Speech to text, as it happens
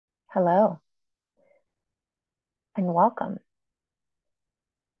Hello and welcome.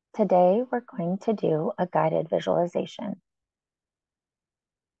 Today we're going to do a guided visualization.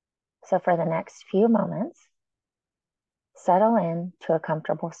 So for the next few moments, settle in to a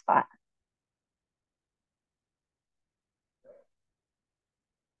comfortable spot.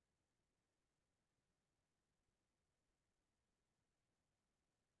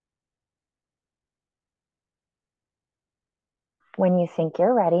 When you think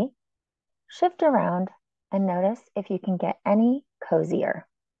you're ready, shift around and notice if you can get any cozier.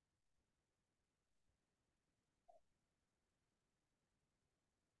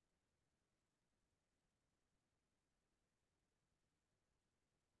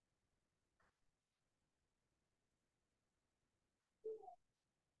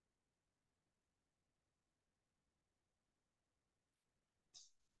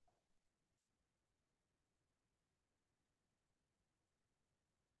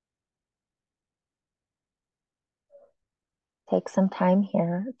 Take some time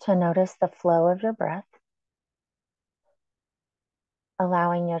here to notice the flow of your breath,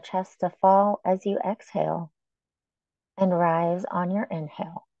 allowing your chest to fall as you exhale and rise on your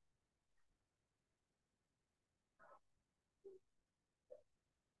inhale.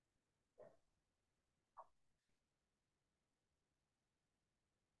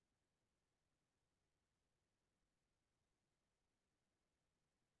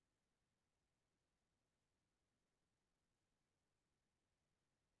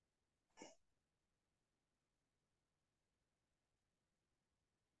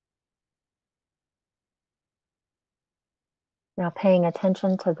 Now, paying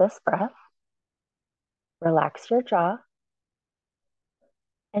attention to this breath, relax your jaw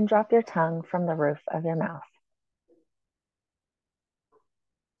and drop your tongue from the roof of your mouth.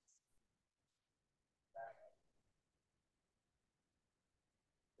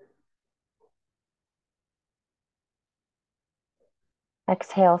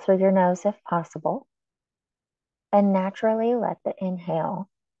 Exhale through your nose if possible, and naturally let the inhale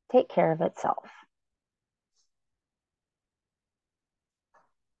take care of itself.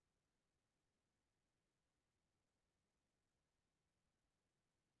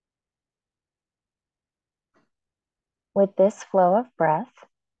 With this flow of breath,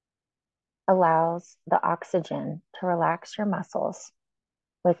 allows the oxygen to relax your muscles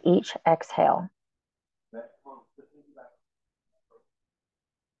with each exhale.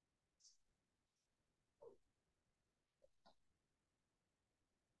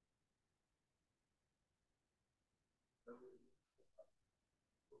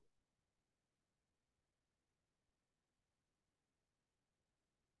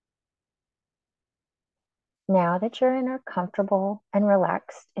 Now that you're comfortable and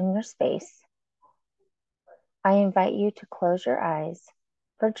relaxed in your space, I invite you to close your eyes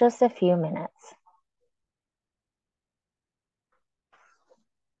for just a few minutes.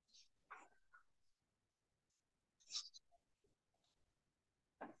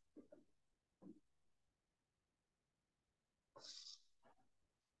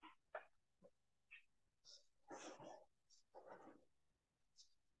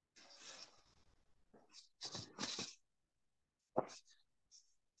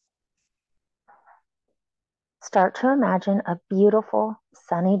 Start to imagine a beautiful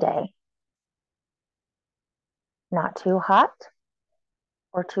sunny day, not too hot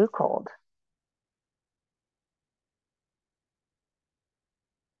or too cold.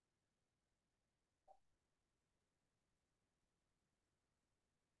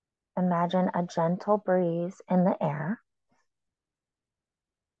 Imagine a gentle breeze in the air.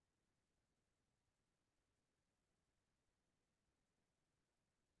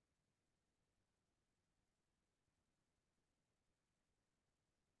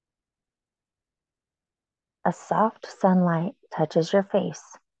 A soft sunlight touches your face.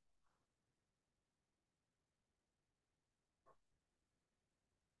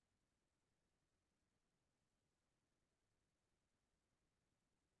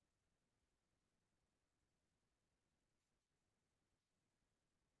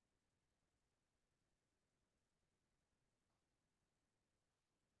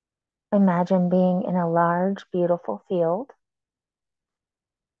 Imagine being in a large, beautiful field.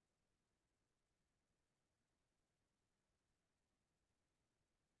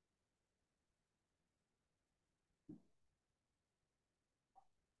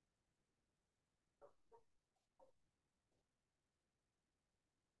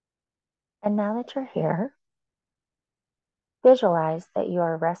 And now that you're here, visualize that you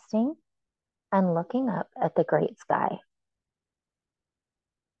are resting and looking up at the great sky.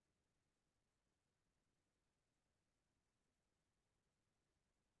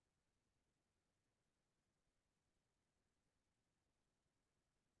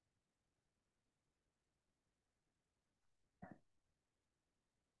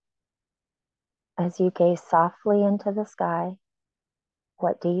 As you gaze softly into the sky,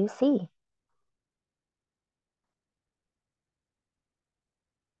 what do you see?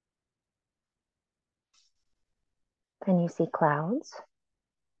 Can you see clouds?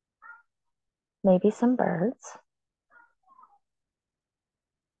 Maybe some birds?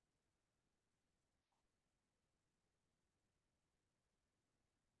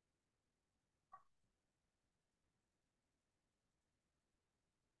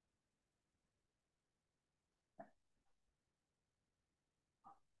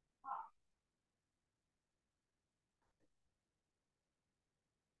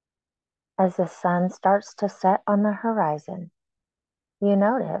 As the sun starts to set on the horizon, you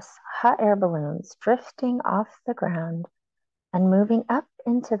notice hot air balloons drifting off the ground and moving up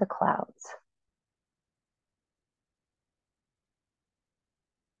into the clouds.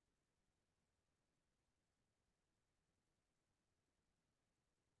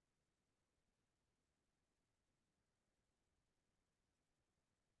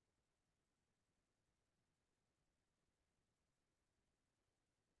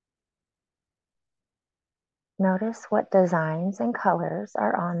 Notice what designs and colors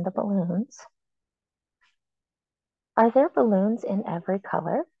are on the balloons. Are there balloons in every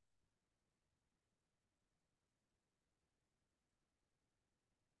color?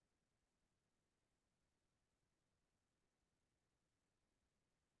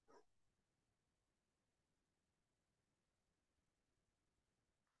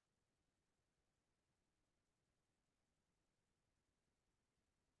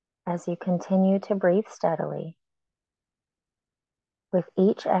 As you continue to breathe steadily, with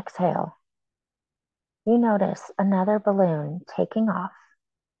each exhale, you notice another balloon taking off,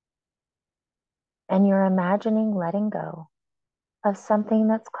 and you're imagining letting go of something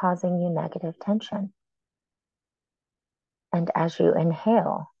that's causing you negative tension. And as you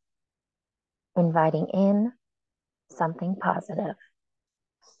inhale, inviting in something positive.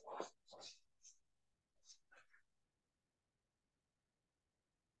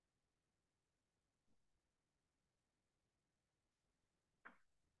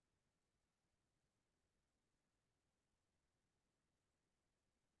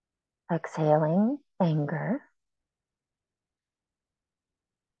 Exhaling anger.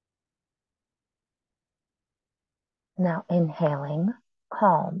 Now inhaling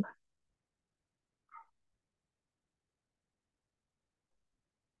calm.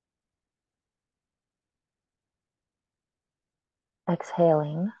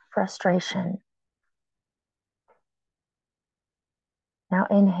 Exhaling frustration. Now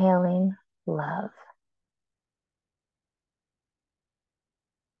inhaling love.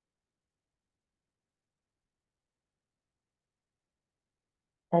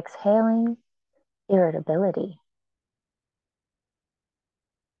 Exhaling irritability.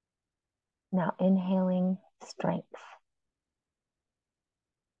 Now inhaling strength.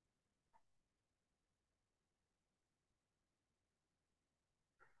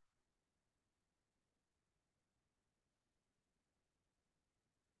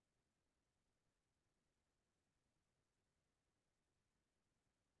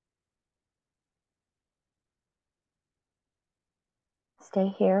 Stay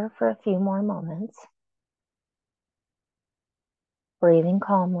here for a few more moments, breathing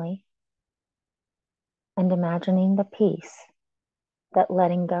calmly and imagining the peace that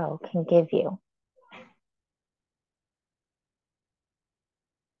letting go can give you.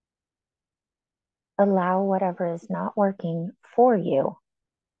 Allow whatever is not working for you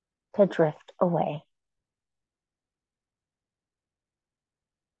to drift away.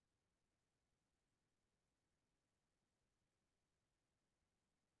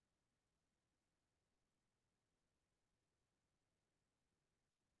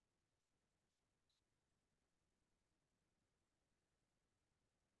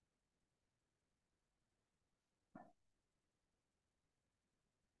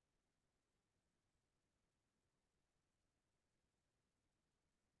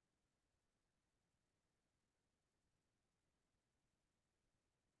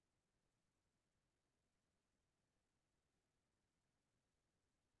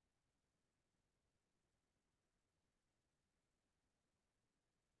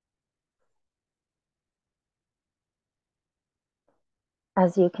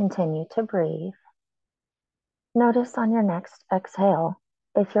 As you continue to breathe, notice on your next exhale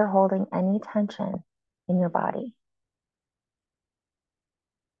if you're holding any tension in your body.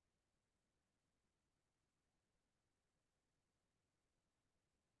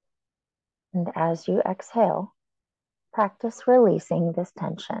 And as you exhale, practice releasing this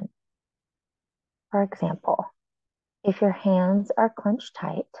tension. For example, if your hands are clenched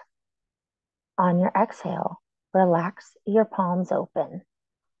tight, On your exhale, relax your palms open.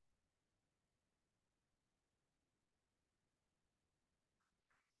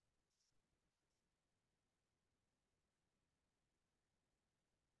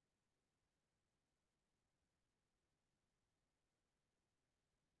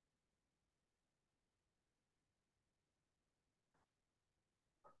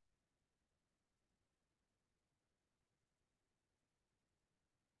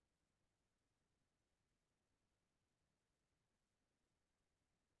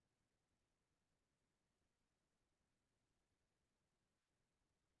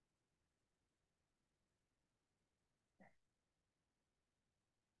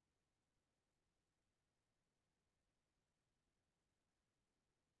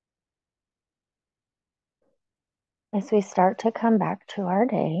 As we start to come back to our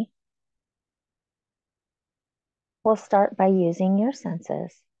day, we'll start by using your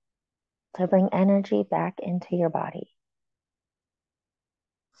senses to bring energy back into your body.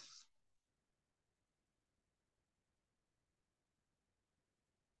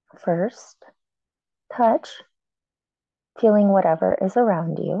 First, touch, feeling whatever is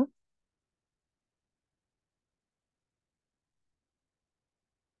around you.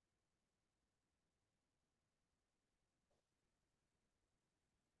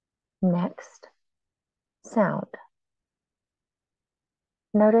 Next, sound.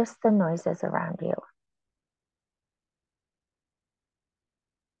 Notice the noises around you.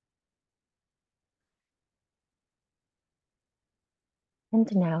 And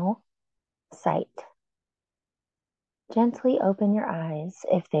now, sight. Gently open your eyes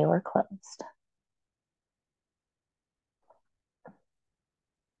if they were closed.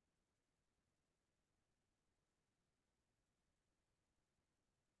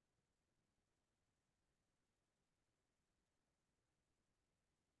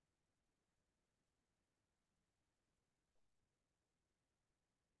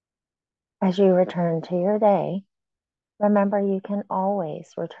 As you return to your day, remember you can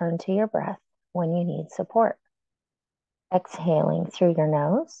always return to your breath when you need support. Exhaling through your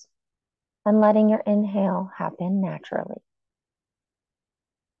nose and letting your inhale happen naturally.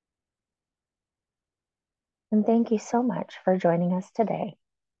 And thank you so much for joining us today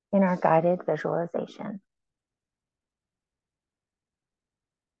in our guided visualization.